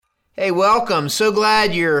Hey, welcome. So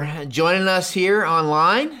glad you're joining us here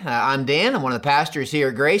online. I'm Dan. I'm one of the pastors here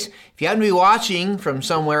at Grace. If you happen to be watching from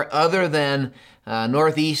somewhere other than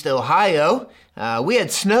Northeast Ohio, we had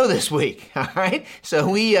snow this week, all right? So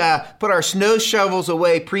we put our snow shovels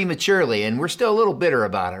away prematurely, and we're still a little bitter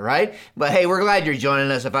about it, right? But hey, we're glad you're joining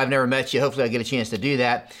us. If I've never met you, hopefully I'll get a chance to do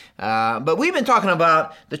that. But we've been talking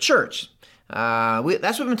about the church. That's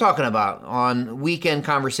what we've been talking about on weekend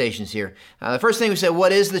conversations here. The first thing we said,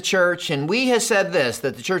 what is the church? And we have said this,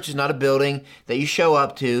 that the church is not a building that you show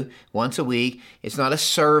up to once a week. It's not a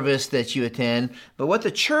service that you attend. But what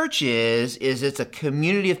the church is it's a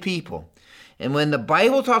community of people. And when the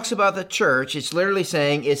Bible talks about the church, it's literally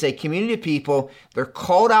saying it's a community of people. They're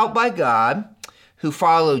called out by God who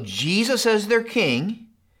follow Jesus as their king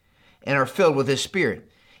and are filled with His Spirit.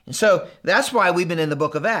 And so that's why we've been in the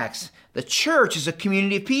book of Acts. The church is a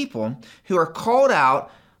community of people who are called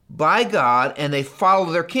out by God and they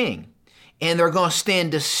follow their king. And they're going to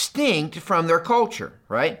stand distinct from their culture,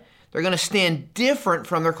 right? They're going to stand different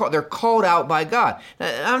from their culture. They're called out by God.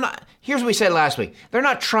 Here's what we said last week. They're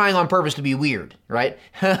not trying on purpose to be weird, right?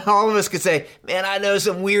 All of us could say, man, I know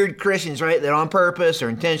some weird Christians, right? That on purpose or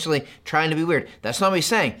intentionally trying to be weird. That's not what he's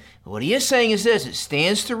saying. What he is saying is this. It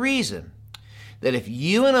stands to reason that if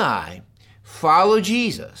you and I follow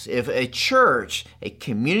Jesus, if a church, a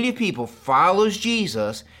community of people follows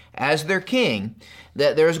Jesus as their king,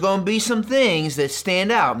 that there's going to be some things that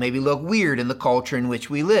stand out, maybe look weird in the culture in which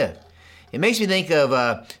we live. It makes me think of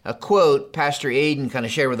a quote Pastor Aiden kind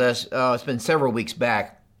of shared with us. It's been several weeks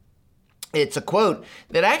back. It's a quote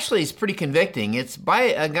that actually is pretty convicting. It's by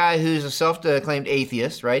a guy who's a self-proclaimed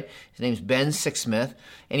atheist, right? His name's Ben Sixsmith.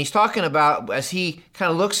 And he's talking about, as he kind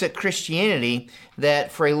of looks at Christianity,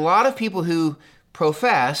 that for a lot of people who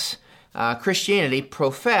profess Christianity,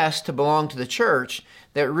 profess to belong to the church,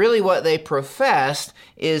 that really what they profess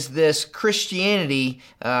is this Christianity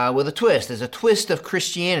with a twist. There's a twist of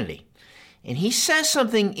Christianity. And he says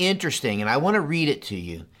something interesting, and I want to read it to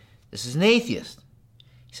you. This is an atheist.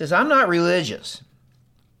 He says, I'm not religious,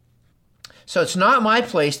 so it's not my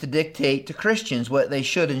place to dictate to Christians what they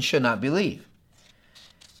should and should not believe.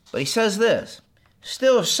 But he says this,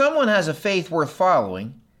 still, if someone has a faith worth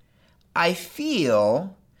following, I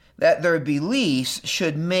feel that their beliefs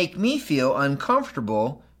should make me feel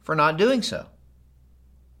uncomfortable for not doing so.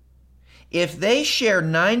 If they share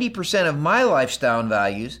 90% of my lifestyle and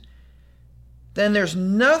values, then there's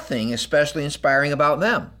nothing especially inspiring about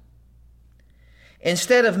them.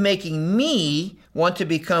 Instead of making me want to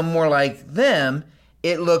become more like them,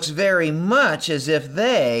 it looks very much as if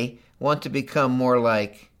they want to become more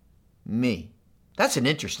like me. That's an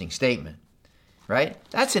interesting statement, right?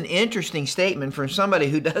 That's an interesting statement from somebody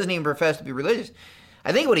who doesn't even profess to be religious.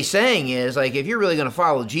 I think what he's saying is, like, if you're really going to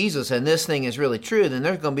follow Jesus and this thing is really true, then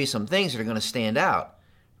there's going to be some things that are going to stand out,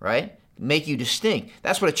 right? Make you distinct.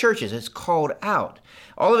 That's what a church is. It's called out.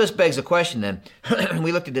 All of this begs a question then.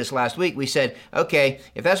 We looked at this last week. We said, okay,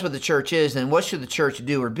 if that's what the church is, then what should the church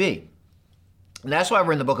do or be? And that's why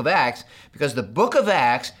we're in the book of Acts, because the book of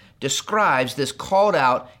Acts describes this called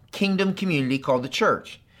out kingdom community called the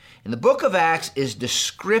church. And the book of Acts is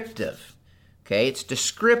descriptive. Okay, it's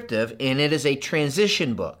descriptive, and it is a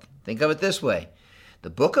transition book. Think of it this way.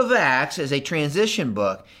 The book of Acts is a transition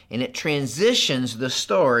book, and it transitions the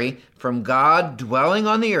story from God dwelling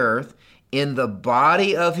on the earth in the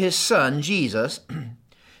body of His Son, Jesus,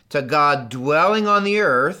 to God dwelling on the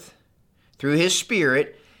earth through His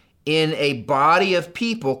Spirit in a body of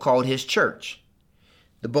people called His church.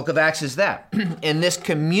 The book of Acts is that. And this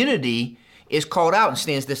community is called out and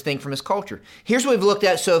stands distinct from its culture. Here's what we've looked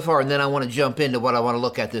at so far, and then I want to jump into what I want to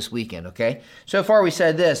look at this weekend, okay? So far we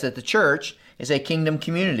said this, that the church is a kingdom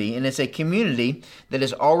community, and it's a community that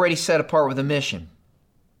is already set apart with a mission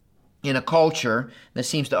in a culture that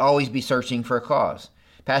seems to always be searching for a cause.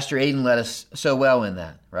 Pastor Aiden led us so well in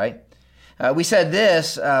that, right? We said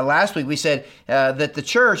this last week. We said that the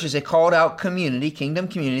church is a called out community, kingdom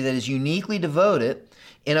community, that is uniquely devoted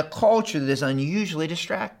in a culture that is unusually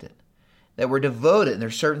distracted, that we're devoted, and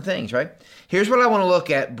there's certain things, right? Here's what I want to look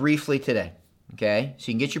at briefly today, okay? So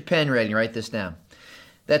you can get your pen ready and write this down.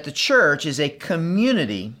 That the church is a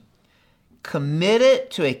community committed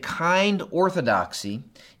to a kind orthodoxy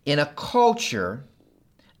in a culture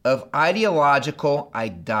of ideological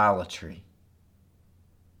idolatry.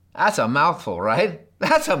 That's a mouthful, right?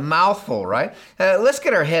 That's a mouthful, right? Let's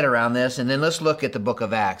get our head around this, and then let's look at the book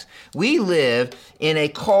of Acts. We live in a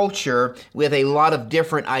culture with a lot of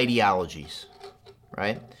different ideologies,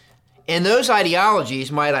 right? And those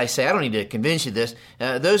ideologies, might I say, I don't need to convince you this,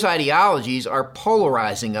 those ideologies are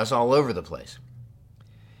polarizing us all over the place.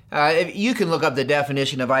 You can look up the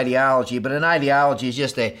definition of ideology, but an ideology is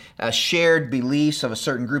just a shared beliefs of a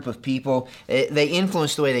certain group of people. They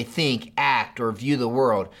influence the way they think, act, or view the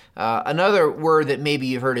world. Another word that maybe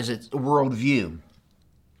you've heard is it's worldview.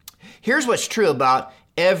 Here's what's true about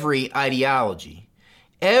every ideology.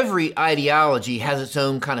 Every ideology has its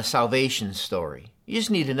own kind of salvation story. You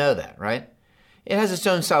just need to know that, right? It has its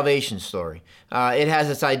own salvation story. It has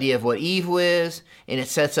its idea of what evil is, and it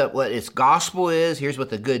sets up what its gospel is. Here's what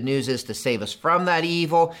the good news is to save us from that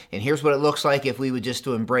evil, and here's what it looks like if we would just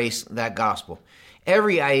to embrace that gospel.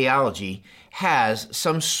 Every ideology has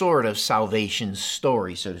some sort of salvation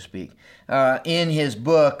story, so to speak. In his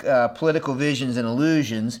book, Political Visions and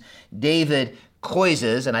Illusions, David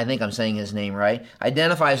Koyzis, and I think I'm saying his name right,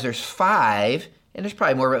 identifies there's 5, and there's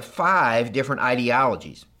probably more, but 5 different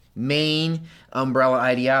ideologies. Main umbrella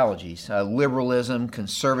ideologies: liberalism,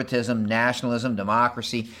 conservatism, nationalism,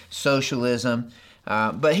 democracy, socialism.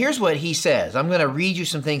 But here's what he says. I'm going to read you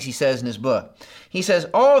some things he says in his book. He says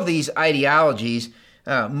all of these ideologies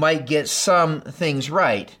might get some things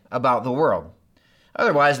right about the world.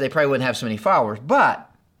 Otherwise, they probably wouldn't have so many followers.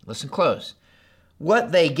 But, listen close,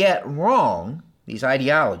 what they get wrong, these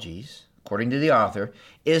ideologies, according to the author,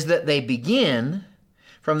 is that they begin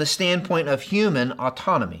from the standpoint of human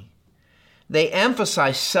autonomy. They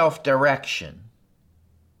emphasize self-direction,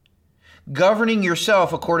 governing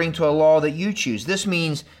yourself according to a law that you choose. This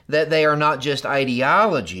means that they are not just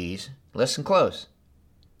ideologies. Listen close.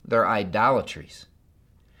 They're idolatries.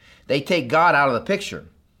 They take God out of the picture.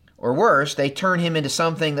 Or worse, they turn him into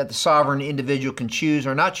something that the sovereign individual can choose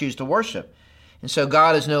or not choose to worship. And so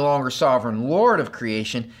God is no longer sovereign Lord of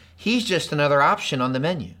creation. He's just another option on the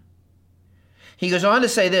menu. He goes on to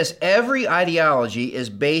say this: every ideology is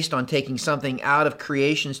based on taking something out of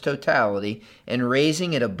creation's totality and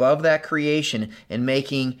raising it above that creation and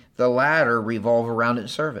making the latter revolve around it and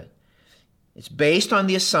serve it. It's based on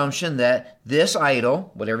the assumption that this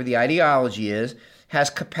idol, whatever the ideology is, has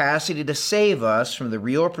capacity to save us from the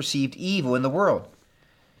real or perceived evil in the world.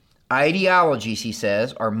 Ideologies, he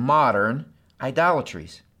says, are modern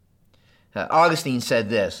idolatries. Augustine said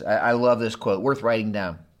this. I love this quote, worth writing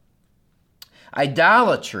down.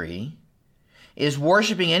 Idolatry is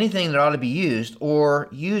worshiping anything that ought to be used or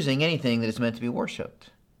using anything that is meant to be worshiped.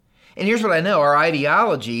 And here's what I know. Our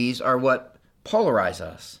ideologies are what polarize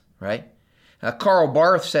us, right? Karl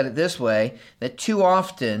Barth said it this way, that too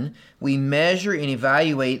often we measure and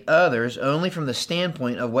evaluate others only from the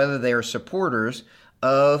standpoint of whether they are supporters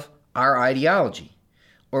of our ideology,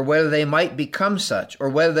 or whether they might become such, or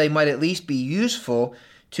whether they might at least be useful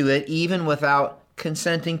to it even without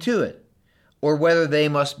consenting to it, or whether they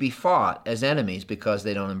must be fought as enemies because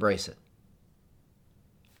they don't embrace it.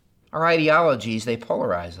 Our ideologies, they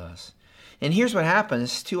polarize us. And here's what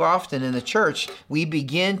happens too often in the church. We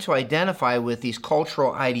begin to identify with these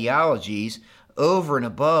cultural ideologies over and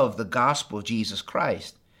above the gospel of Jesus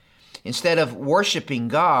Christ. Instead of worshiping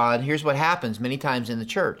God, here's what happens many times in the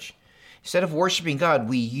church. Instead of worshiping God,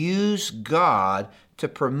 we use God to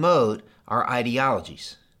promote our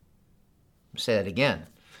ideologies. I'll say that again.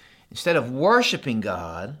 Instead of worshiping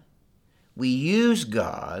God, we use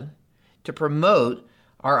God to promote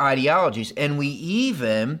our ideologies. And we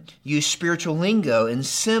even use spiritual lingo and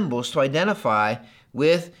symbols to identify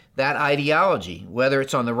with that ideology, whether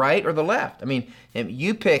it's on the right or the left. I mean,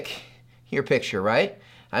 you pick your picture, right?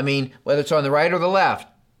 I mean, whether it's on the right or the left,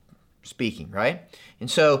 speaking, right? And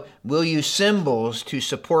so we'll use symbols to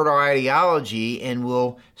support our ideology, and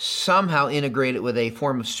we'll somehow integrate it with a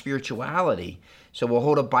form of spirituality. So we'll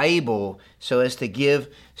hold a Bible so as to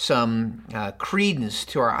give some credence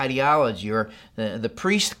to our ideology, or the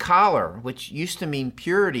priest collar, which used to mean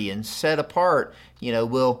purity and set apart,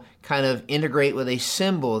 will kind of integrate with a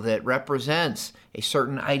symbol that represents a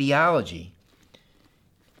certain ideology.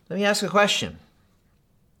 Let me ask a question.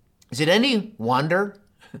 Is it any wonder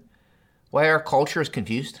why our culture is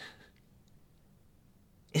confused?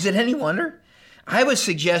 Is it any wonder? I would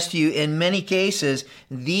suggest to you, in many cases,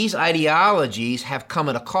 these ideologies have come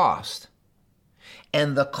at a cost.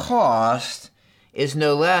 And the cost is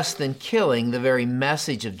no less than killing the very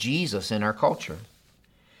message of Jesus in our culture.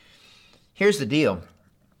 Here's the deal.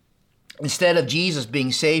 Instead of Jesus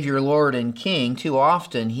being Savior, Lord, and King, too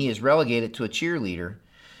often he is relegated to a cheerleader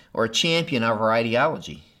or a champion of our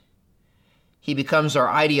ideology. He becomes our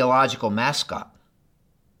ideological mascot.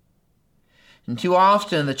 And too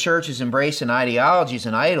often the church is embracing ideology as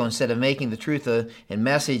an idol instead of making the truth and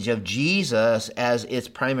message of Jesus as its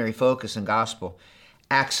primary focus and gospel.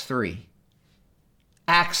 Acts 3.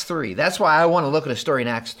 Acts 3. That's why I want to look at a story in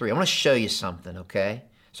Acts 3. I want to show you something, okay?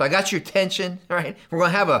 So I got your attention, all right? We're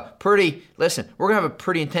going to have a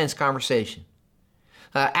pretty intense conversation.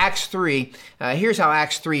 Acts 3, here's how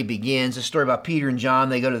Acts 3 begins. A story about Peter and John.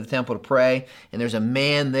 They go to the temple to pray, and there's a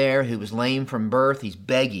man there who was lame from birth. He's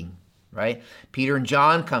begging, right? Peter and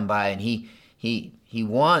John come by, and he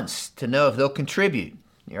wants to know if they'll contribute,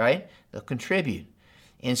 right? They'll contribute.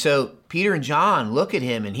 And so Peter and John look at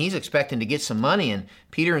him, and he's expecting to get some money. And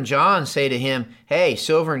Peter and John say to him, hey,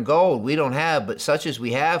 silver and gold we don't have, but such as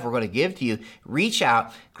we have we're going to give to you. Reach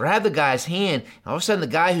out, grab the guy's hand. And all of a sudden the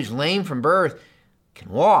guy who's lame from birth can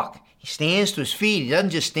walk. He stands to his feet. He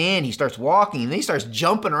doesn't just stand, he starts walking, and then he starts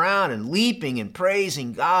jumping around and leaping and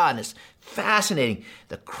praising God. And it's fascinating.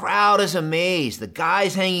 The crowd is amazed. The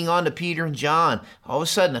guy's hanging on to Peter and John. All of a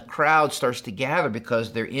sudden, a crowd starts to gather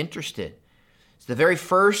because they're interested. It's the very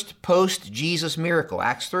first post-Jesus miracle,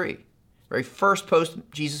 Acts 3. Very first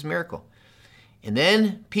post-Jesus miracle. And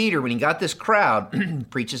then Peter, when he got this crowd,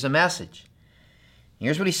 preaches a message.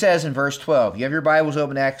 Here's what he says in verse 12. You have your Bibles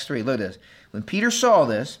open to Acts 3. Look at this. When Peter saw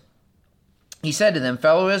this, he said to them,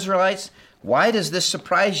 fellow Israelites, why does this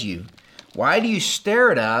surprise you? Why do you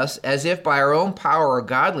stare at us as if by our own power or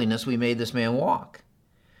godliness we made this man walk?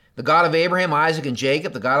 The God of Abraham, Isaac, and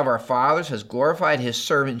Jacob, the God of our fathers, has glorified his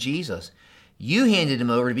servant Jesus. You handed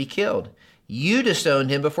him over to be killed. You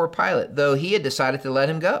disowned him before Pilate, though he had decided to let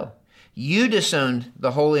him go. You disowned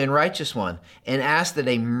the Holy and Righteous One and asked that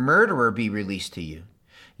a murderer be released to you.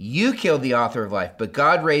 You killed the author of life, but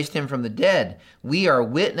God raised him from the dead. We are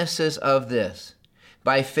witnesses of this.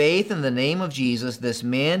 By faith in the name of Jesus, this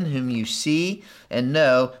man whom you see and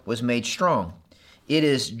know was made strong. It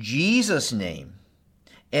is Jesus' name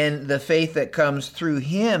and the faith that comes through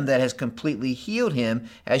him that has completely healed him,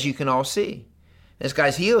 as you can all see. This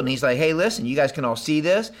guy's healed, and he's like, hey, listen, you guys can all see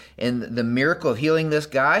this. And the miracle of healing this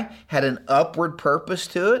guy had an upward purpose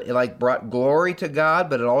to it. It like brought glory to God,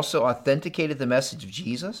 but it also authenticated the message of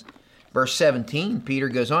Jesus. Verse 17, Peter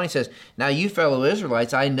goes on, he says, now you fellow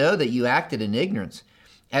Israelites, I know that you acted in ignorance,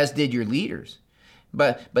 as did your leaders.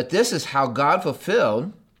 But this is how God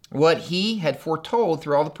fulfilled what he had foretold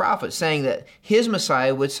through all the prophets, saying that his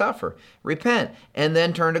Messiah would suffer, repent, and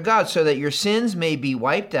then turn to God, so that your sins may be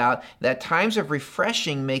wiped out, that times of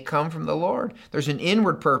refreshing may come from the Lord. There's an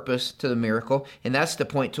inward purpose to the miracle, and that's to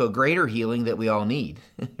point to a greater healing that we all need,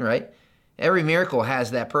 right? Every miracle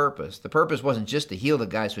has that purpose. The purpose wasn't just to heal the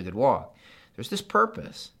guy so he could walk. There's this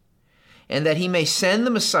purpose. And that he may send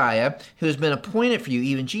the Messiah who has been appointed for you,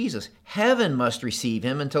 even Jesus. Heaven must receive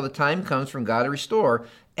him until the time comes from God to restore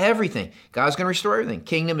everything. God's going to restore everything.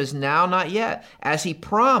 Kingdom is now, not yet, as he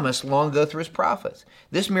promised long ago through his prophets.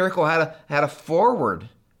 This miracle had a forward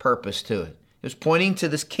purpose to it. It was pointing to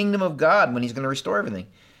this kingdom of God when he's going to restore everything.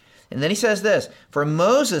 And then he says this, for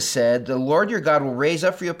Moses said, the Lord your God will raise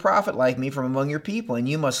up for you a prophet like me from among your people, and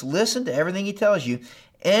you must listen to everything he tells you.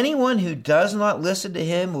 Anyone who does not listen to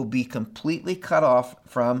him will be completely cut off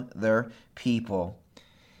from their people.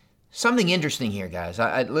 Something interesting here, guys.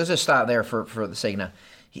 Let's just stop there for the sake now.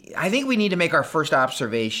 I think we need to make our first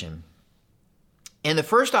observation. And the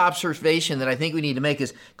first observation that I think we need to make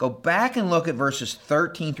is go back and look at verses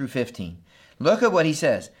 13 through 15. Look at what he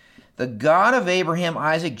says. The God of Abraham,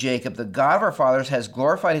 Isaac, Jacob, the God of our fathers, has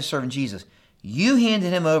glorified his servant Jesus. You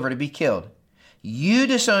handed him over to be killed. You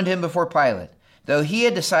disowned him before Pilate, though he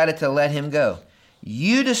had decided to let him go.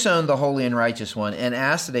 You disowned the Holy and Righteous One and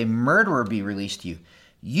asked that a murderer be released to you.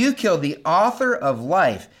 You killed the author of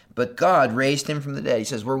life, but God raised him from the dead. He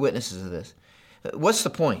says, we're witnesses of this. What's the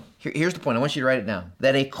point? Here's the point. I want you to write it down.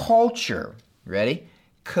 That a culture, ready,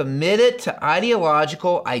 committed to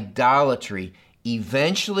ideological idolatry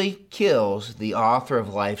eventually kills the author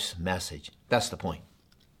of life's message. That's the point.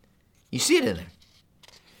 You see it in there.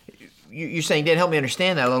 You're saying, Dan, help me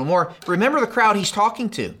understand that a little more. Remember the crowd he's talking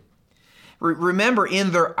to. Remember,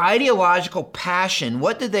 in their ideological passion,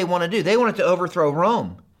 what did they want to do? They wanted to overthrow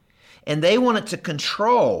Rome. And they wanted to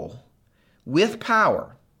control with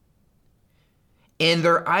power. And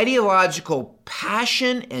their ideological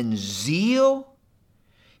passion and zeal,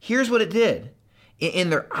 here's what it did. In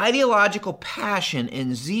their ideological passion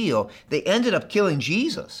and zeal, they ended up killing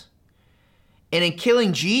Jesus. And in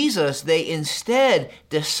killing Jesus, they instead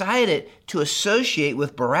decided to associate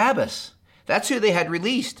with Barabbas. That's who they had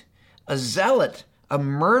released. A zealot, a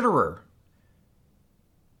murderer.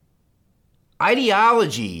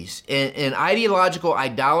 Ideologies and ideological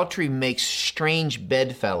idolatry makes strange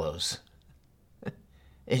bedfellows.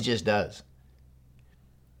 It just does.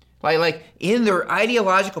 Like in their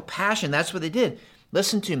ideological passion, that's what they did.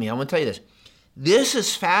 Listen to me, I'm going to tell you this. This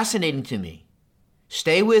is fascinating to me.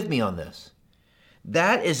 Stay with me on this.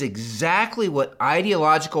 That is exactly what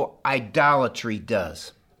ideological idolatry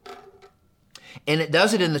does. And it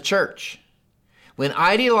does it in the church. When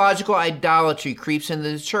ideological idolatry creeps into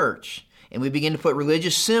the church and we begin to put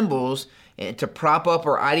religious symbols to prop up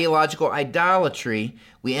our ideological idolatry,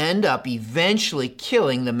 we end up eventually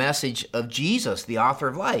killing the message of Jesus, the author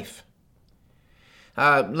of life.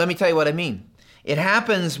 Let me tell you what I mean. It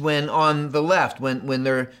happens when on the left, when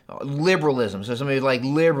they're liberalism, so somebody like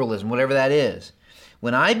liberalism, whatever that is.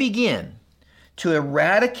 When I begin to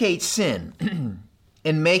eradicate sin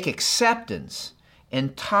and make acceptance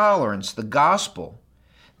and tolerance the gospel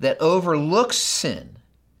that overlooks sin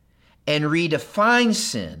and redefines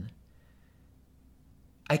sin,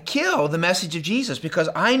 I kill the message of Jesus because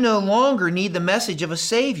I no longer need the message of a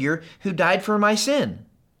Savior who died for my sin.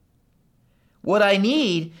 What I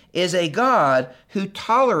need is a God who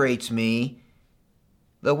tolerates me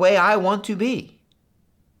the way I want to be.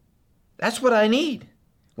 That's what I need.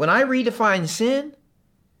 When I redefine sin,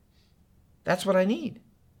 that's what I need.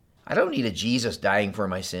 I don't need a Jesus dying for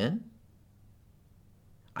my sin.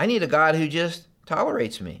 I need a God who just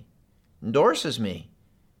tolerates me, endorses me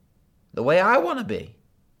the way I want to be.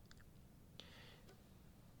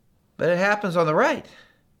 But it happens on the right.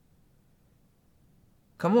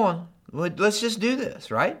 Come on, let's just do this,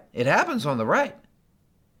 right? It happens on the right.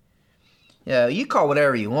 Yeah, you call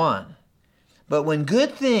whatever you want. But when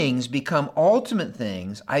good things become ultimate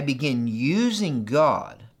things, I begin using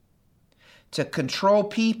God to control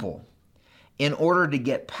people in order to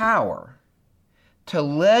get power, to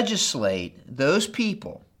legislate those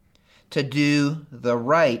people to do the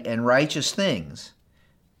right and righteous things,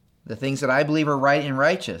 the things that I believe are right and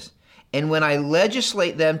righteous. And when I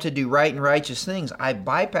legislate them to do right and righteous things, I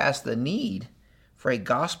bypass the need for a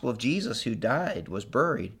gospel of Jesus who died, was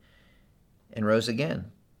buried, and rose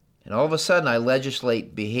again. And all of a sudden, I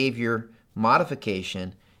legislate behavior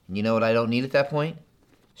modification. And you know what I don't need at that point?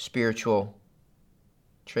 Spiritual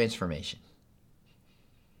transformation.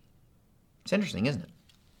 It's interesting, isn't it?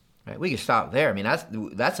 Right? We can stop there. I mean,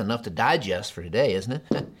 that's enough to digest for today, isn't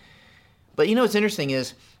it? But you know what's interesting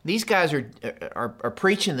is these guys are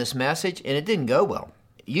preaching this message, and it didn't go well.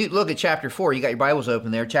 You look at chapter 4. You got your Bibles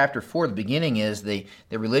open there. Chapter 4, the beginning is the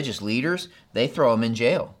religious leaders. They throw them in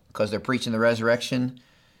jail because they're preaching the resurrection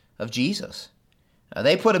of Jesus.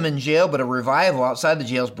 They put them in jail, but a revival outside the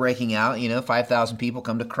jail is breaking out. 5,000 people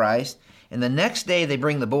come to Christ. And the next day they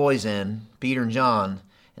bring the boys in, Peter and John,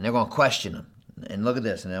 and they're going to question them. And look at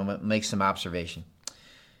this, and they'll make some observation.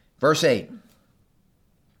 Verse 8.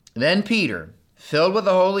 Then Peter, filled with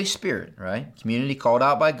the Holy Spirit, right? Community called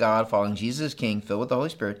out by God, following Jesus as King, filled with the Holy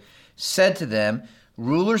Spirit, said to them,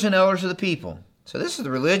 rulers and elders of the people. So this is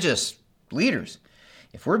the religious leaders.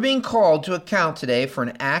 If we're being called to account today for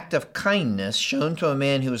an act of kindness shown to a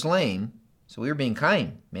man who was lame, so we were being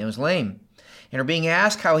kind, man was lame, and are being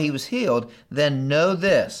asked how he was healed, then know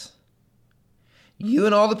this. You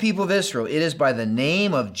and all the people of Israel, it is by the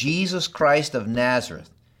name of Jesus Christ of Nazareth.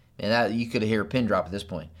 And that you could hear a pin drop at this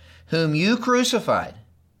point. Whom you crucified,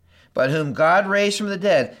 but whom God raised from the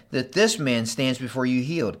dead, that this man stands before you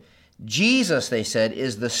healed. Jesus, they said,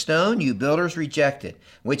 is the stone you builders rejected,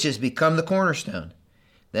 which has become the cornerstone.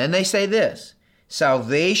 Then they say this,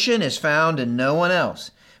 salvation is found in no one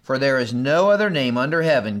else, for there is no other name under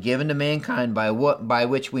heaven given to mankind by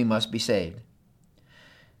which we must be saved.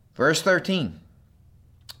 Verse 13,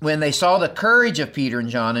 when they saw the courage of Peter and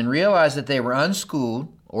John and realized that they were unschooled,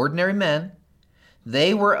 ordinary men,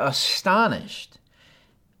 they were astonished.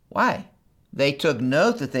 Why? They took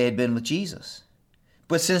note that they had been with Jesus.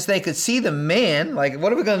 But since they could see the man, like,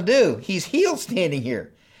 what are we going to do? He's healed standing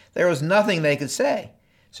here. There was nothing they could say.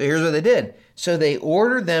 So here's what they did. So they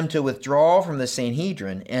ordered them to withdraw from the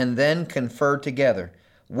Sanhedrin and then confer together.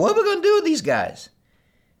 What are we going to do with these guys?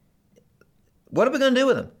 What are we going to do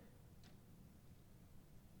with them?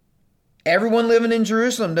 Everyone living in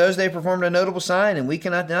Jerusalem knows they performed a notable sign, and we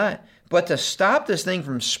cannot deny it. But to stop this thing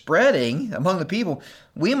from spreading among the people,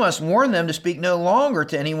 we must warn them to speak no longer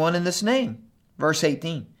to anyone in this name. Verse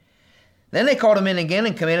 18. Then they called them in again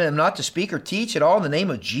and commanded them not to speak or teach at all in the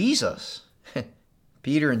name of Jesus.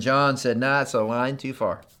 Peter and John said, nah, it's a line too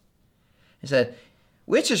far. He said,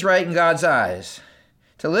 which is right in God's eyes,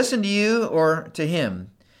 to listen to you or to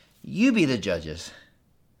him? You be the judges.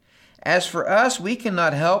 As for us, we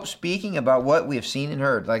cannot help speaking about what we have seen and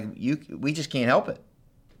heard. We just can't help it.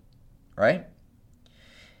 Right?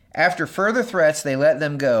 After further threats, they let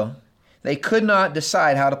them go. They could not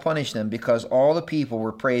decide how to punish them because all the people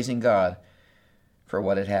were praising God for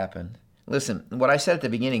what had happened. Listen, what I said at the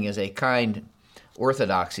beginning is a kind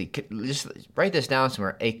orthodoxy. Just write this down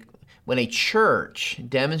somewhere. When a church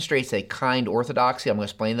demonstrates a kind orthodoxy, I'm going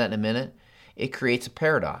to explain that in a minute, it creates a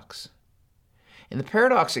paradox. And the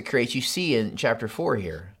paradox it creates, you see in chapter 4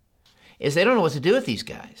 here, is they don't know what to do with these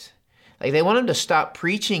guys. Like, they want them to stop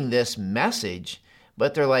preaching this message,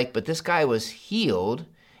 but they're like, but this guy was healed,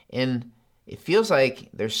 and it feels like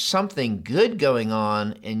there's something good going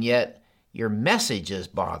on, and yet your message is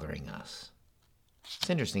bothering us. It's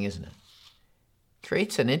interesting, isn't it?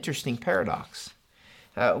 Creates an interesting paradox.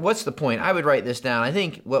 What's the point? I would write this down. I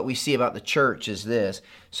think what we see about the church is this.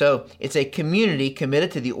 So it's a community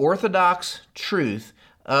committed to the orthodox truth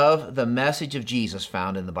of the message of Jesus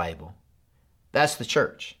found in the Bible. That's the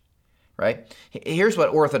church, right? Here's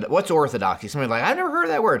what's orthodoxy. Somebody's like, I've never heard of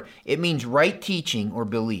that word. It means right teaching or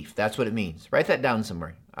belief. That's what it means. Write that down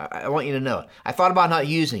somewhere. I want you to know it. I thought about not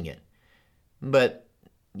using it, but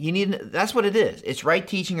that's what it is. It's right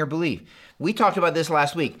teaching or belief. We talked about this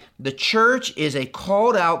last week. The church is a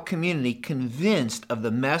called out community convinced of the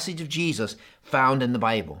message of Jesus found in the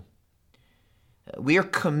Bible. We are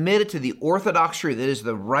committed to the orthodox truth. It is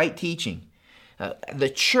the right teaching. The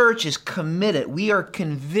church is committed. We are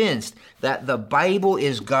convinced that the Bible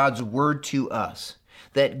is God's word to us,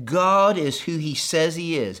 that God is who he says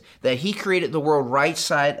he is, that he created the world right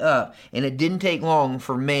side up, and it didn't take long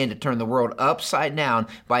for man to turn the world upside down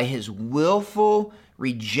by his willful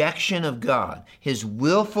rejection of God, his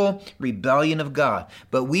willful rebellion of God.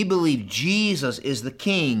 But we believe Jesus is the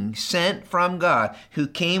King sent from God who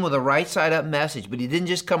came with a right side up message, but he didn't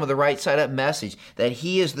just come with a right side up message, that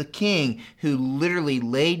he is the King who literally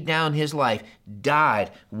laid down his life, died,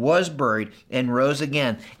 was buried, and rose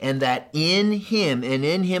again, and that in him and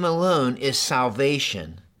in him alone is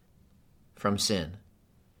salvation from sin.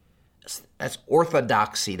 That's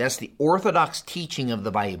orthodoxy. That's the orthodox teaching of the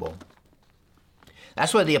Bible.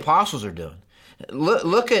 That's what the apostles are doing.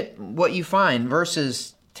 Look at what you find,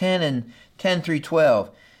 verses 10 through 12.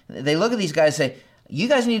 They look at these guys and say, you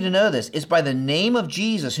guys need to know this. It's by the name of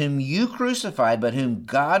Jesus, whom you crucified, but whom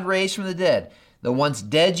God raised from the dead. The once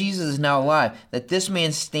dead Jesus is now alive, that this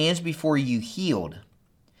man stands before you healed.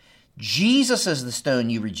 Jesus is the stone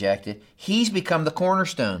you rejected. He's become the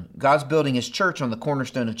cornerstone. God's building his church on the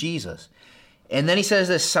cornerstone of Jesus. And then he says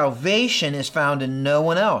this, salvation is found in no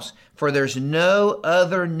one else, for there's no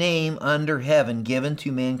other name under heaven given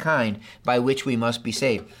to mankind by which we must be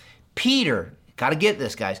saved. Peter, got to get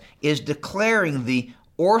this, guys, is declaring the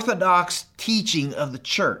orthodox teaching of the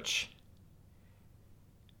church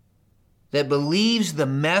that believes the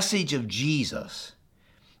message of Jesus,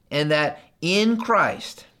 and that in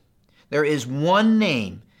Christ there is one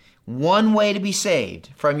name, one way to be saved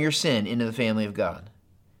from your sin into the family of God.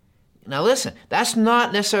 Now listen, that's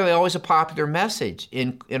not necessarily always a popular message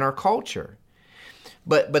in our culture.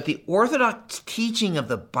 But the orthodox teaching of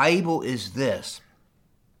the Bible is this.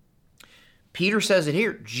 Peter says it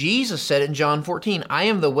here. Jesus said it in John 14. I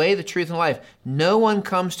am the way, the truth, and life. No one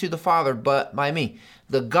comes to the Father but by me.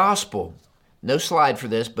 The gospel, no slide for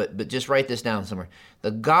this, but just write this down somewhere.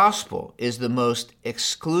 The gospel is the most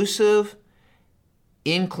exclusive,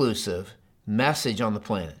 inclusive message on the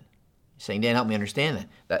planet. Saying, Dan, help me understand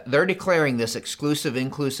that. They're declaring this exclusive,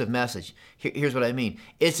 inclusive message. Here's what I mean.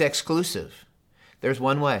 It's exclusive. There's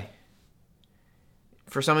one way.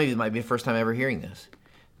 For some of you, it might be the first time ever hearing this.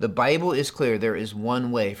 The Bible is clear. There is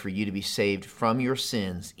one way for you to be saved from your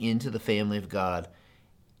sins into the family of God,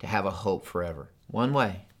 to have a hope forever. One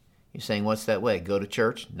way. You're saying, what's that way? Go to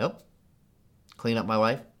church? Nope. Clean up my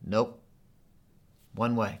life? Nope.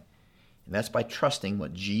 One way. And that's by trusting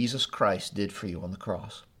what Jesus Christ did for you on the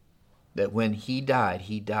cross. That when he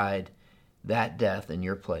died that death in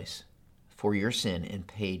your place for your sin and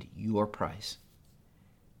paid your price.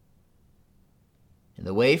 And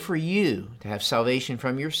the way for you to have salvation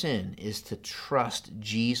from your sin is to trust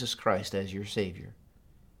Jesus Christ as your Savior.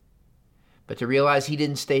 But to realize he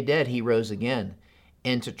didn't stay dead, he rose again.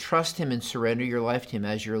 And to trust him and surrender your life to him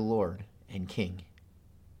as your Lord and King.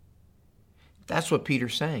 That's what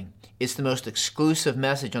Peter's saying. It's the most exclusive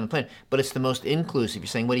message on the planet, but it's the most inclusive. You're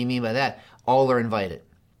saying, what do you mean by that? All are invited.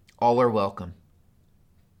 All are welcome.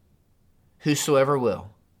 Whosoever will.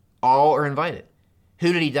 All are invited.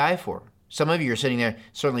 Who did he die for? Some of you are sitting there,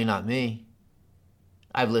 certainly not me.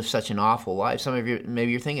 I've lived such an awful life. Some of you,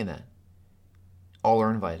 maybe you're thinking that. All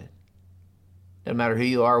are invited. Doesn't matter who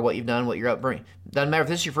you are, what you've done, what your upbringing. Doesn't matter if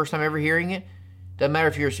this is your first time ever hearing it. Doesn't matter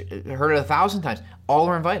if you've heard it 1,000 times. All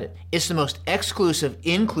are invited. It's the most exclusive,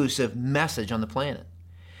 inclusive message on the planet.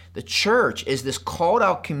 The church is this called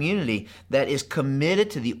out community that is committed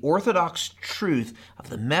to the orthodox truth of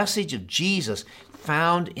the message of Jesus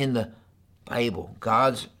found in the Bible,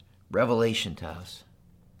 God's revelation to us.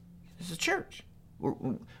 It's a church.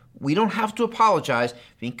 We don't have to apologize for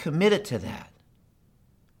being committed to that,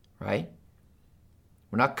 right?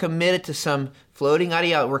 We're not committed to some floating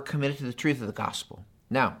ideology. We're committed to the truth of the gospel.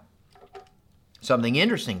 Now, something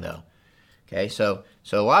interesting though. Okay, so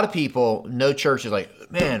a lot of people know church is like,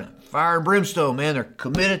 man, fire and brimstone, man. They're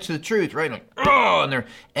committed to the truth, right? Like, oh, and they're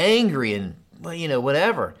angry and, well,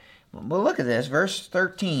 whatever. Well, look at this, verse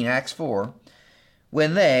 13, Acts 4.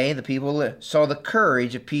 When they, the people, saw the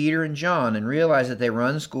courage of Peter and John and realized that they were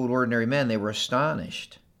unschooled, ordinary men, they were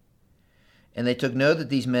astonished. And they took note that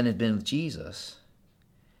these men had been with Jesus.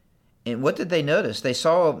 And what did they notice? They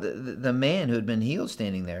saw the man who had been healed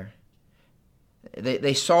standing there.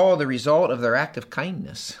 They saw the result of their act of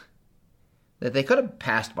kindness. That they could have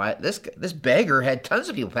passed by. This beggar had tons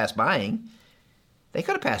of people pass by him. They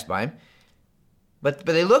could have passed by him. But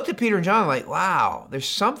they looked at Peter and John like, wow, there's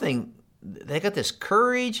something. They got this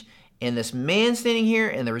courage and this man standing here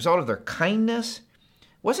and the result of their kindness.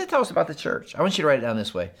 What's it tell us about the church? I want you to write it down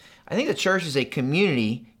this way. I think the church is a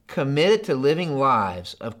community committed to living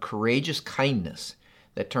lives of courageous kindness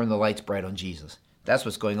that turn the lights bright on Jesus. That's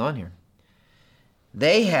what's going on here.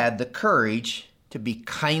 They had the courage to be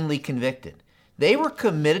kindly convicted. They were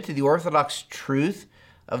committed to the orthodox truth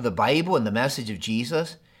of the Bible and the message of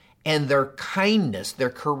Jesus. And their kindness,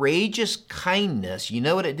 their courageous kindness, you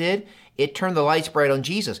know what it did? It turned the lights bright on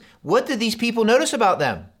Jesus. What did these people notice about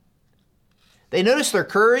them? They noticed their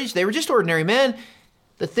courage. They were just ordinary men.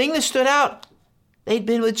 The thing that stood out, they'd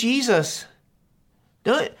been with Jesus.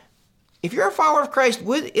 If you're a follower of Christ,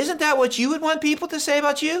 isn't that what you would want people to say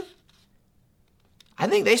about you? I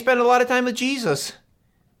think they spend a lot of time with Jesus.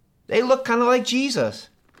 They look kind of like Jesus.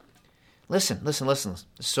 Listen. This is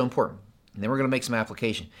so important. And then we're going to make some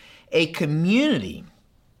application. A community,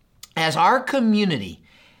 as our community,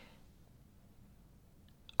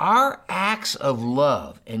 our acts of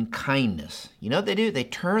love and kindness, you know what they do? They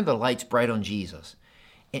turn the lights bright on Jesus.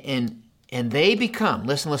 And they become,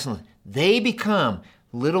 listen, they become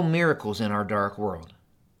little miracles in our dark world.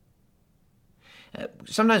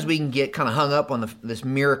 Sometimes we can get kind of hung up on this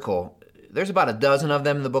miracle. There's about a dozen of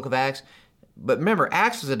them in the book of Acts. But remember,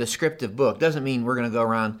 Acts is a descriptive book. Doesn't mean we're going to go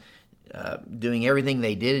around doing everything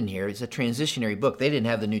they did in here. It's a transitionary book. They didn't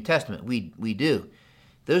have the New Testament. We do.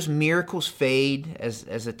 Those miracles fade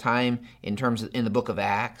as a time in terms of in the book of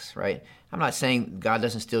Acts, right? I'm not saying God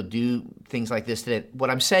doesn't still do things like this today. What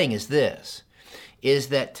I'm saying is this, is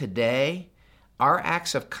that today our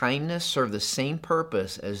acts of kindness serve the same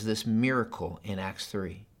purpose as this miracle in Acts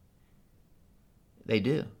 3. They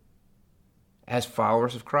do. As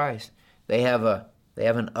followers of Christ, they have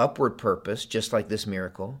an upward purpose, just like this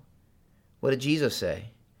miracle. What did Jesus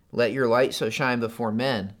say? Let your light so shine before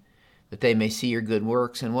men that they may see your good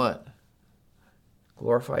works and what?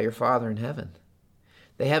 Glorify your Father in heaven.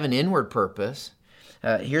 They have an inward purpose.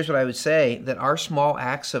 Here's what I would say, that our small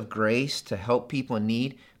acts of grace to help people in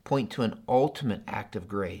need point to an ultimate act of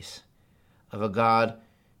grace of a God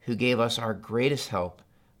who gave us our greatest help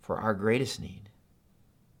for our greatest need.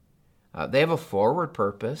 They have a forward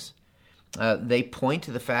purpose. They point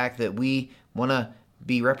to the fact that we want to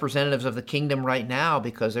be representatives of the kingdom right now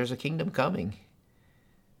because there's a kingdom coming.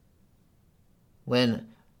 When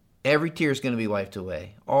every tear is going to be wiped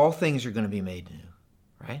away, all things are going to be made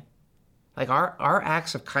new, right? Like our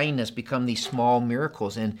acts of kindness become these small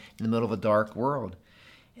miracles in the middle of a dark world.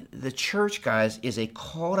 The church, guys, is a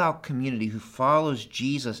called out community who follows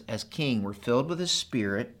Jesus as King. We're filled with His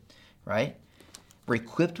Spirit, right? We're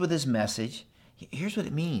equipped with His message. Here's what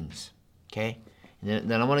it means, okay? And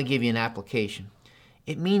then I want to give you an application.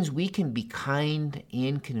 It means we can be kind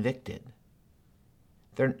and convicted.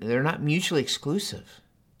 They're not mutually exclusive.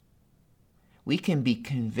 We can be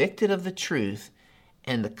convicted of the truth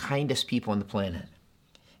and the kindest people on the planet.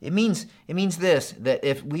 It means this, that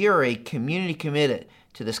if we are a community committed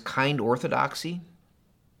to this kind orthodoxy,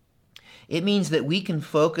 it means that we can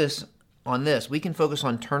focus on this. We can focus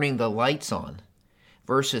on turning the lights on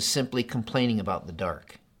versus simply complaining about the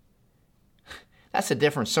dark. That's a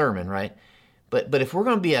different sermon, right? But if we're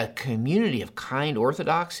going to be a community of kind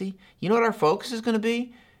orthodoxy, you know what our focus is going to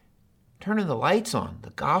be? Turning the lights on,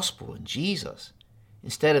 the gospel and Jesus,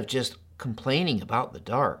 instead of just complaining about the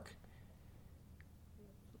dark.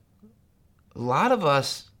 A lot of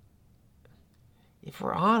us, if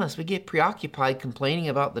we're honest, we get preoccupied complaining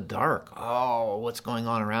about the dark. Oh, what's going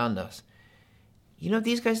on around us? You know what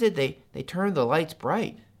these guys did? They turned the lights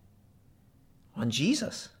bright on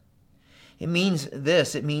Jesus. It means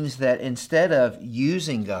this. It means that instead of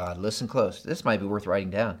using God, listen close, this might be worth writing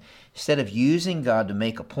down. Instead of using God to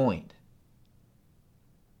make a point,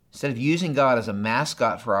 instead of using God as a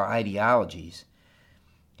mascot for our ideologies,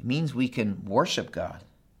 it means we can worship God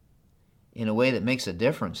in a way that makes a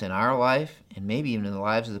difference in our life and maybe even in the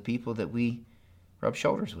lives of the people that we rub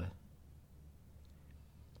shoulders with.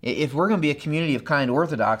 If we're going to be a community of kind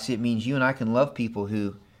orthodoxy, it means you and I can love people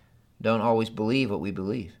who don't always believe what we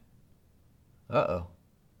believe. Uh-oh.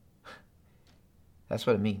 That's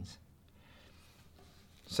what it means.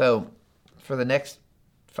 So, for the next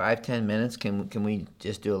 5-10 minutes, can we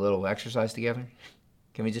just do a little exercise together?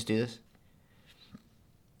 Can we just do this?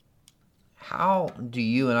 How do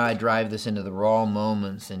you and I drive this into the raw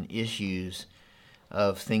moments and issues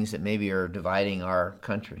of things that maybe are dividing our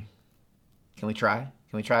country? Can we try?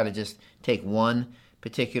 Can we try to just take one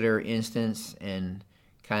particular instance and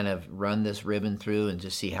kind of run this ribbon through and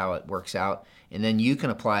just see how it works out? And then you can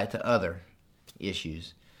apply it to other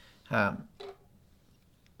issues.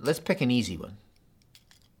 Let's pick an easy one.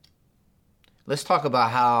 Let's talk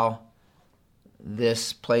about how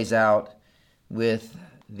this plays out with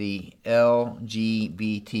the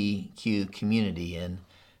LGBTQ community and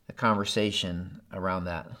the conversation around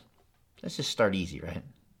that. Let's just start easy, right?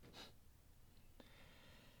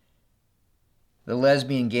 The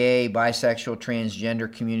lesbian, gay, bisexual,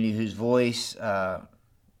 transgender community whose voice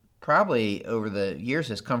probably over the years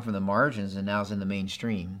has come from the margins and now is in the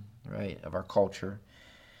mainstream, right, of our culture.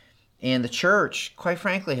 And the church, quite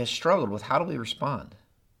frankly, has struggled with how do we respond.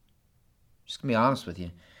 Just going to be honest with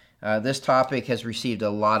you. This topic has received a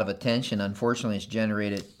lot of attention. Unfortunately, it's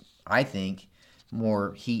generated, I think,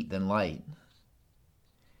 more heat than light.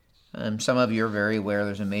 Some of you are very aware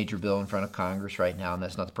there's a major bill in front of Congress right now, and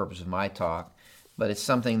that's not the purpose of my talk, but it's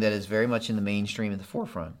something that is very much in the mainstream at the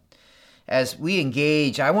forefront. As we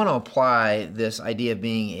engage, I want to apply this idea of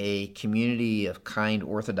being a community of kind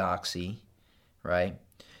orthodoxy, right,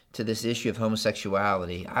 to this issue of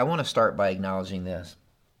homosexuality. I want to start by acknowledging this.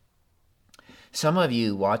 Some of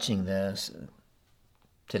you watching this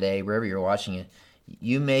today, wherever you're watching it,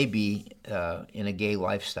 you may be in a gay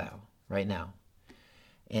lifestyle right now.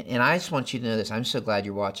 And I just want you to know this. I'm so glad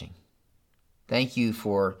you're watching. Thank you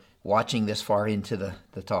for watching this far into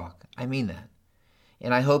the talk. I mean that.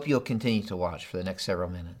 And I hope you'll continue to watch for the next several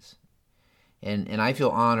minutes. And I feel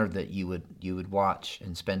honored that you would watch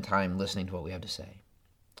and spend time listening to what we have to say.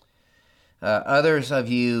 Others of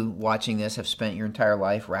you watching this have spent your entire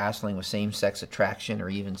life wrestling with same-sex attraction or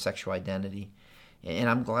even sexual identity. And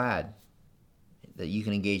I'm glad that you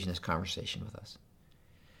can engage in this conversation with us.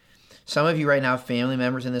 Some of you right now have family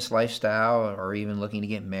members in this lifestyle or even looking to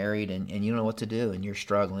get married and you don't know what to do and you're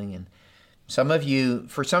struggling. And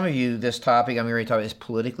for some of you, this topic I'm going to talk about is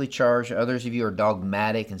politically charged. Others of you are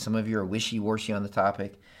dogmatic and some of you are wishy-washy on the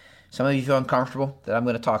topic. Some of you feel uncomfortable that I'm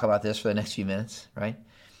going to talk about this for the next few minutes, right?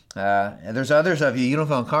 And there's others of you don't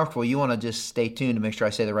feel uncomfortable. You want to just stay tuned to make sure I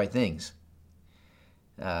say the right things.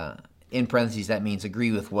 In parentheses, that means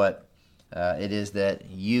agree with what it is that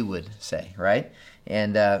you would say, right?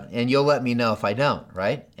 And you'll let me know if I don't,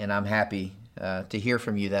 right? And I'm happy to hear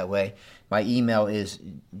from you that way. My email is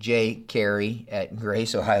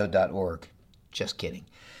jcarey@graceohio.org. Just kidding.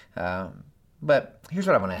 But here's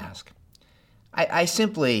what I want to ask. I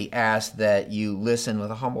simply ask that you listen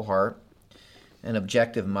with a humble heart, an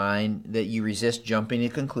objective mind, that you resist jumping to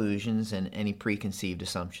conclusions and any preconceived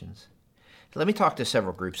assumptions. Let me talk to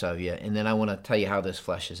several groups of you, and then I want to tell you how this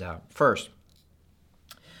fleshes out. First,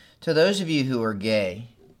 to those of you who are gay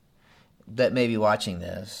that may be watching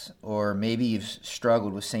this, or maybe you've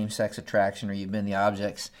struggled with same-sex attraction, or you've been the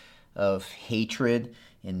objects of hatred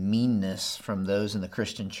and meanness from those in the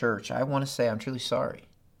Christian church, I want to say I'm truly sorry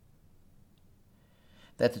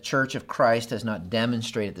that the Church of Christ has not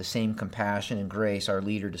demonstrated the same compassion and grace our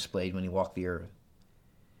leader displayed when he walked the earth.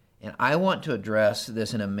 And I want to address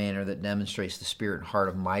this in a manner that demonstrates the spirit and heart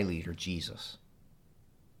of my leader, Jesus.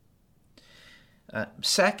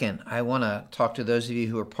 Second, I want to talk to those of you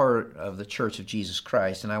who are part of the Church of Jesus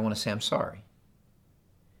Christ, and I want to say I'm sorry.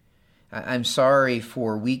 I'm sorry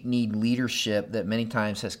for weak-kneed leadership that many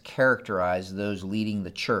times has characterized those leading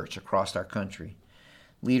the church across our country.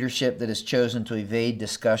 Leadership that has chosen to evade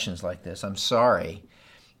discussions like this. I'm sorry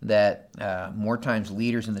that more times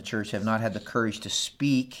leaders in the church have not had the courage to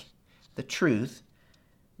speak the truth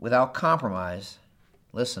without compromise,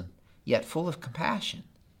 listen, yet full of compassion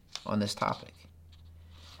on this topic.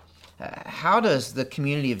 How does the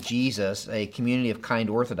community of Jesus, a community of kind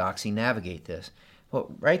orthodoxy, navigate this?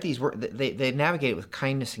 Well, write these words. They navigate it with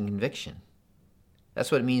kindness and conviction.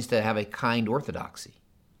 That's what it means to have a kind orthodoxy.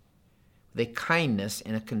 With a kindness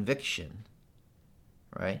and a conviction,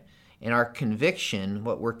 right? And our conviction,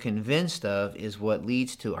 what we're convinced of, is what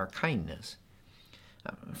leads to our kindness.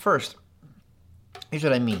 First, here's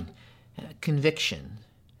what I mean. Conviction.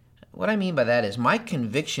 What I mean by that is my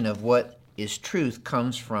conviction of what is truth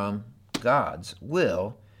comes from God's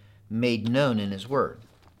will made known in His Word.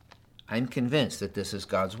 I'm convinced that this is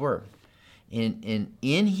God's Word. In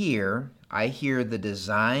here, I hear the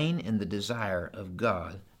design and the desire of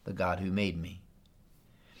God, the God who made me.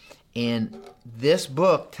 And this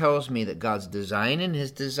book tells me that God's design and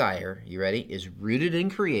his desire, you ready, is rooted in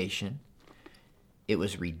creation. It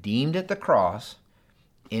was redeemed at the cross,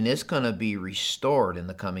 and it's going to be restored in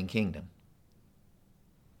the coming kingdom.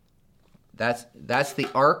 That's the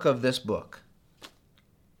arc of this book.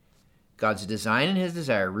 God's design and his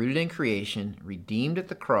desire, rooted in creation, redeemed at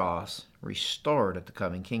the cross, restored at the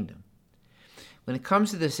coming kingdom. When it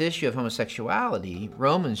comes to this issue of homosexuality,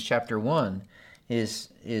 Romans chapter 1 is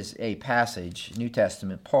a passage, New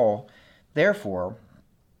Testament, Paul, therefore,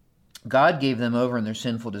 God gave them over in their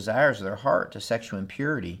sinful desires of their heart to sexual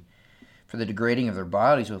impurity, for the degrading of their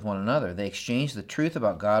bodies with one another. They exchanged the truth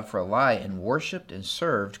about God for a lie and worshipped and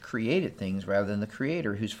served created things rather than the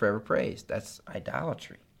Creator, who's forever praised. That's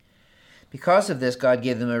idolatry. Because of this, God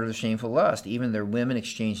gave them over to shameful lust. Even their women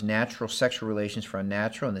exchanged natural sexual relations for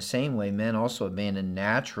unnatural. In the same way, men also abandoned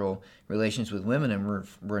natural relations with women and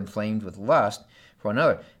were inflamed with lust for one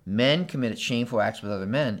another. Men committed shameful acts with other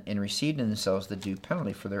men and received in themselves the due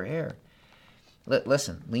penalty for their error.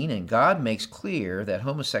 Listen, lean in. God makes clear that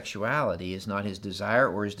homosexuality is not his desire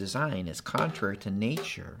or his design. It's contrary to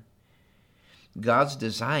nature. God's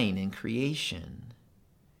design in creation.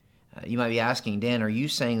 You might be asking, Dan, are you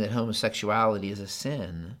saying that homosexuality is a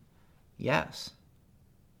sin? Yes.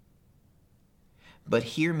 But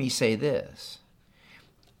hear me say this.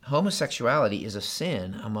 Homosexuality is a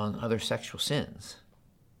sin among other sexual sins.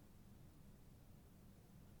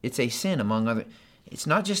 It's a sin among other... It's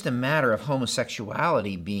not just a matter of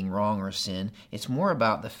homosexuality being wrong or a sin. It's more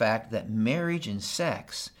about the fact that marriage and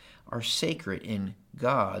sex are sacred in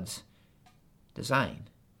God's design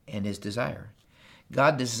and his desire.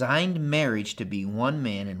 God designed marriage to be one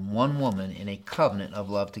man and one woman in a covenant of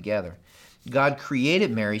love together. God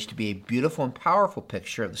created marriage to be a beautiful and powerful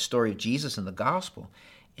picture of the story of Jesus in the gospel.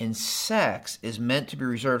 And sex is meant to be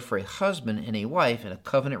reserved for a husband and a wife in a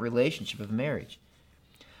covenant relationship of marriage.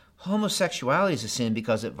 Homosexuality is a sin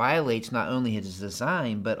because it violates not only his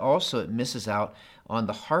design, but also it misses out on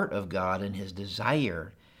the heart of God and his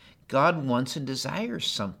desire. God wants and desires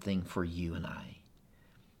something for you and I.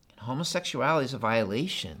 And homosexuality is a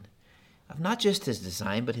violation of not just his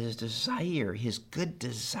design, but his desire, his good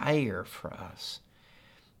desire for us.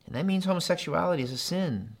 And that means homosexuality is a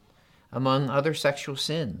sin among other sexual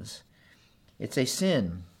sins. It's a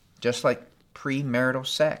sin, just like premarital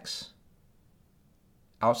sex,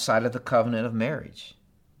 outside of the covenant of marriage.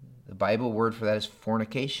 The Bible word for that is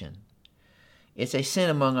fornication. It's a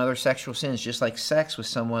sin among other sexual sins, just like sex with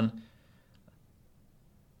someone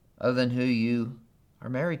other than who you are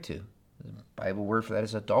married to. The Bible word for that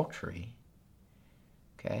is adultery.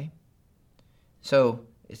 Okay? So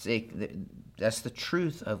that's the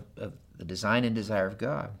truth of the design and desire of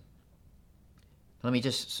God. Let me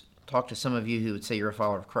just talk to some of you who would say you're a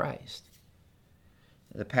follower of Christ.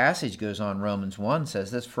 The passage goes on, Romans 1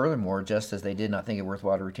 says this, furthermore, just as they did not think it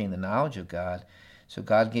worthwhile to retain the knowledge of God, so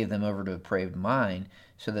God gave them over to a depraved mind,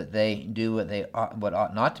 so that they do what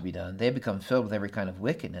ought not to be done. They become filled with every kind of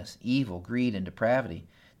wickedness, evil, greed, and depravity.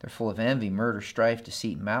 They're full of envy, murder, strife,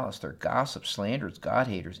 deceit, and malice. They're gossips, slanderers,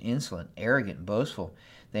 God-haters, insolent, arrogant, and boastful.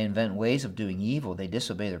 They invent ways of doing evil. They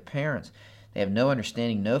disobey their parents. They have no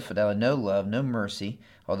understanding, no fidelity, no love, no mercy.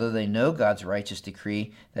 Although they know God's righteous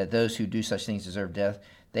decree that those who do such things deserve death,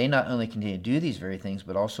 they not only continue to do these very things,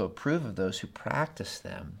 but also approve of those who practice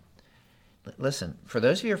them. Listen, for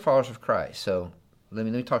those of you who are followers of Christ, so let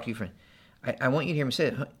me talk to you, friend. I want you to hear me say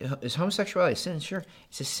it. Is homosexuality a sin? Sure.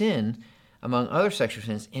 It's a sin among other sexual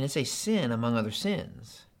sins, and it's a sin among other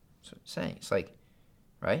sins. That's what I'm saying. It's like,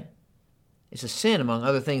 right? It's a sin among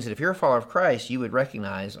other things that if you're a follower of Christ, you would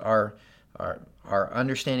recognize our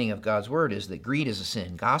understanding of God's word is that greed is a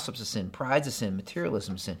sin, gossip's a sin, pride's a sin,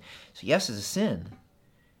 materialism is a sin. So yes, it's a sin,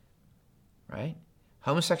 right?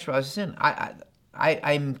 Homosexuality is a sin.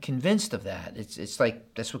 I'm convinced of that. It's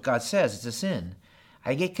like that's what God says. It's a sin.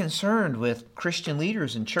 I get concerned with Christian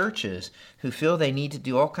leaders in churches who feel they need to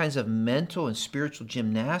do all kinds of mental and spiritual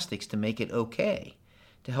gymnastics to make it okay,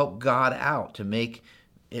 to help God out, to make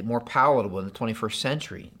it more palatable in the 21st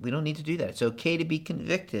century. We don't need to do that. It's okay to be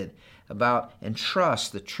convicted about and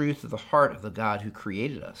trust the truth of the heart of the God who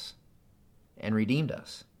created us and redeemed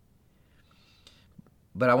us.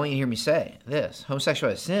 But I want you to hear me say this.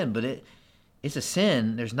 Homosexuality is sin, but it's a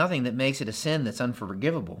sin. There's nothing that makes it a sin that's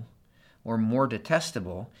unforgivable or more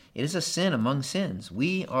detestable. It is a sin among sins.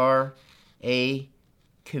 We are a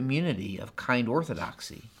community of kind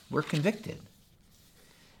orthodoxy. We're convicted.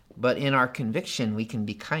 But in our conviction, we can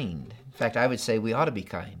be kind. In fact, I would say we ought to be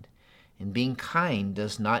kind. And being kind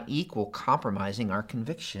does not equal compromising our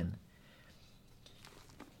conviction.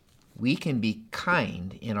 We can be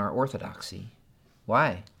kind in our orthodoxy.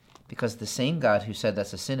 Why? Because the same God who said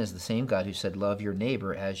that's a sin is the same God who said love your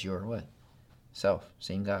neighbor as your what? Self.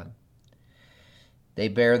 Same God. They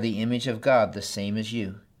bear the image of God the same as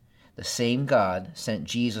you. The same God sent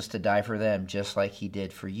Jesus to die for them just like he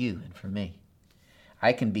did for you and for me.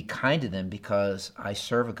 I can be kind to them because I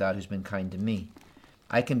serve a God who's been kind to me.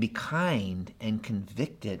 I can be kind and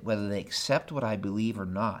convicted whether they accept what I believe or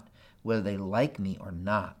not, whether they like me or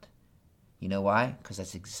not. You know why? Because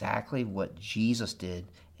that's exactly what Jesus did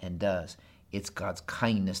and does. It's God's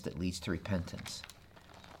kindness that leads to repentance.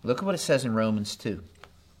 Look at what it says in Romans 2.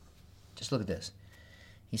 Just look at this.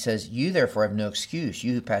 He says, you therefore have no excuse,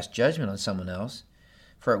 you who pass judgment on someone else.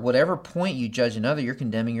 For at whatever point you judge another, you're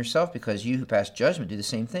condemning yourself, because you who pass judgment do the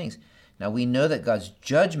same things. Now we know that God's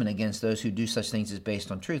judgment against those who do such things is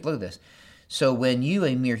based on truth. Look at this. So when you,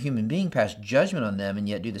 a mere human being, pass judgment on them and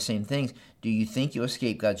yet do the same things, do you think you'll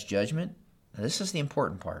escape God's judgment? Now this is the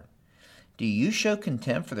important part. Do you show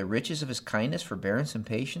contempt for the riches of his kindness, forbearance, and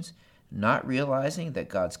patience, not realizing that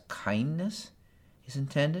God's kindness is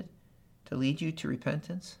intended to lead you to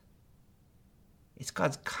repentance? It's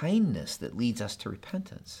God's kindness that leads us to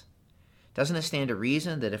repentance. Doesn't it stand to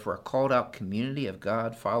reason that if we're a called out community of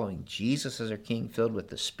God following Jesus as our King, filled with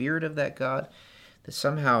the Spirit of that God, that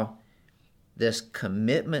somehow this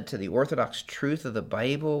commitment to the orthodox truth of the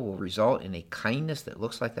Bible will result in a kindness that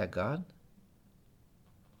looks like that God?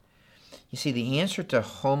 You see, the answer to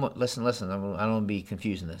listen, I don't want to be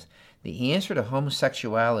confusing this. The answer to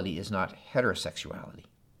homosexuality is not heterosexuality.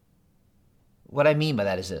 What I mean by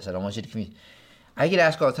that is this. I don't want you to confuse. I get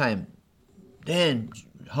asked all the time, Dan,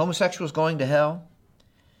 homosexuals going to hell?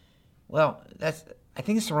 Well, I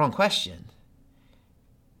think it's the wrong question.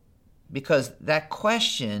 Because that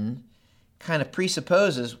question kind of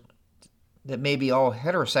presupposes that maybe all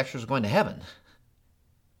heterosexuals are going to heaven.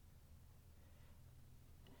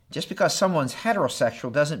 Just because someone's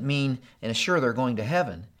heterosexual doesn't mean and assure they're going to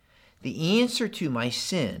heaven. The answer to my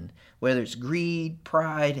sin, whether it's greed,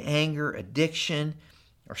 pride, anger, addiction,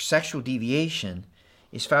 or sexual deviation,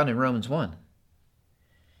 is found in Romans 1.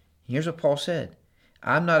 Here's what Paul said.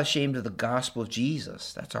 I'm not ashamed of the gospel of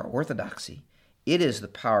Jesus. That's our orthodoxy. It is the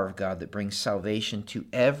power of God that brings salvation to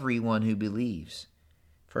everyone who believes.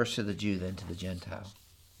 First to the Jew, then to the Gentile.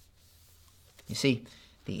 You see,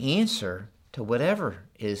 the answer to whatever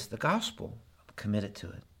is the gospel, commit it to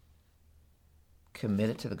it. Commit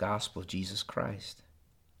it to the gospel of Jesus Christ.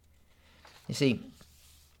 You see,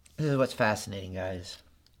 this is what's fascinating, guys.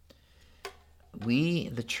 We,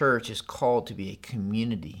 the church, is called to be a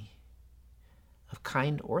community of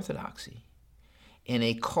kind orthodoxy in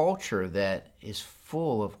a culture that is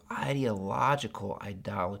full of ideological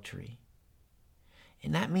idolatry.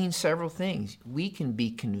 And that means several things. We can be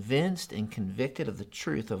convinced and convicted of the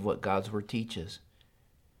truth of what God's Word teaches.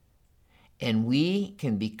 And we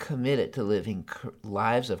can be committed to living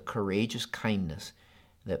lives of courageous kindness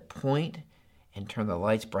that point and turn the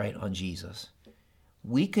lights bright on Jesus.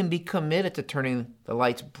 We can be committed to turning the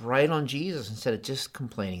lights bright on Jesus instead of just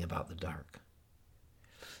complaining about the dark.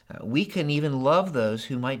 We can even love those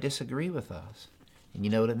who might disagree with us. And you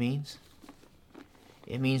know what it means?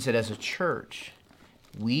 It means that as a church,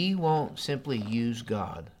 we won't simply use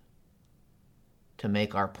God to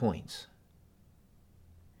make our points,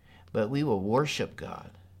 but we will worship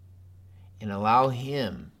God and allow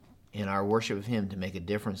Him, in our worship of Him, to make a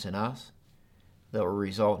difference in us that will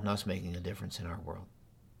result in us making a difference in our world.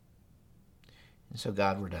 And so,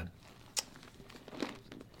 God, we're done.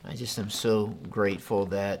 I just am so grateful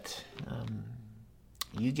that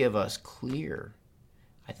you give us clear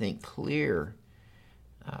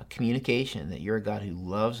communication that you're a God who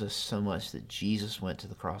loves us so much that Jesus went to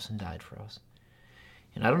the cross and died for us.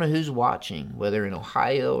 And I don't know who's watching, whether in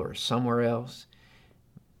Ohio or somewhere else,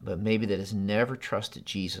 but maybe that has never trusted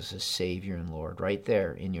Jesus as Savior and Lord. Right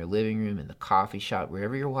there in your living room, in the coffee shop,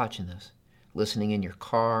 wherever you're watching this, listening in your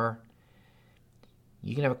car,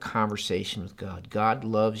 you can have a conversation with God. God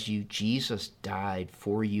loves you. Jesus died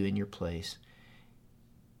for you in your place.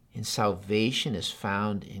 And salvation is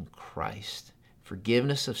found in Christ.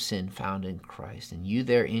 Forgiveness of sin found in Christ. And you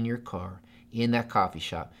there in your car, in that coffee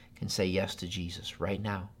shop, can say yes to Jesus right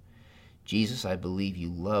now. Jesus, I believe you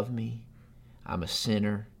love me. I'm a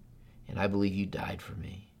sinner, and I believe you died for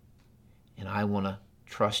me. And I want to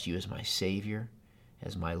trust you as my Savior,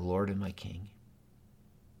 as my Lord and my King.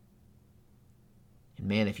 And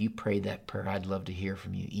man, if you prayed that prayer, I'd love to hear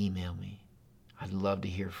from you. Email me. I'd love to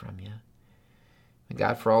hear from you. And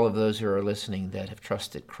God, for all of those who are listening that have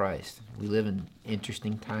trusted Christ, we live in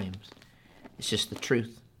interesting times. It's just the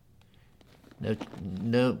truth.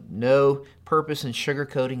 No purpose in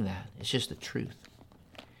sugarcoating that. It's just the truth.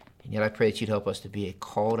 And yet I pray that you'd help us to be a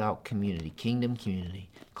called out community, kingdom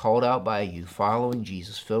community, called out by you, following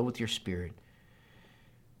Jesus, filled with your Spirit,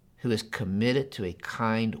 who is committed to a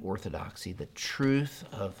kind orthodoxy, the truth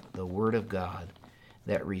of the Word of God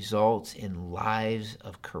that results in lives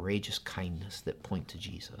of courageous kindness that point to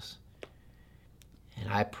Jesus.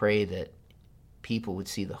 And I pray that people would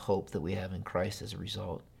see the hope that we have in Christ as a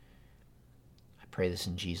result. I pray this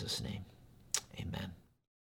in Jesus' name. Amen.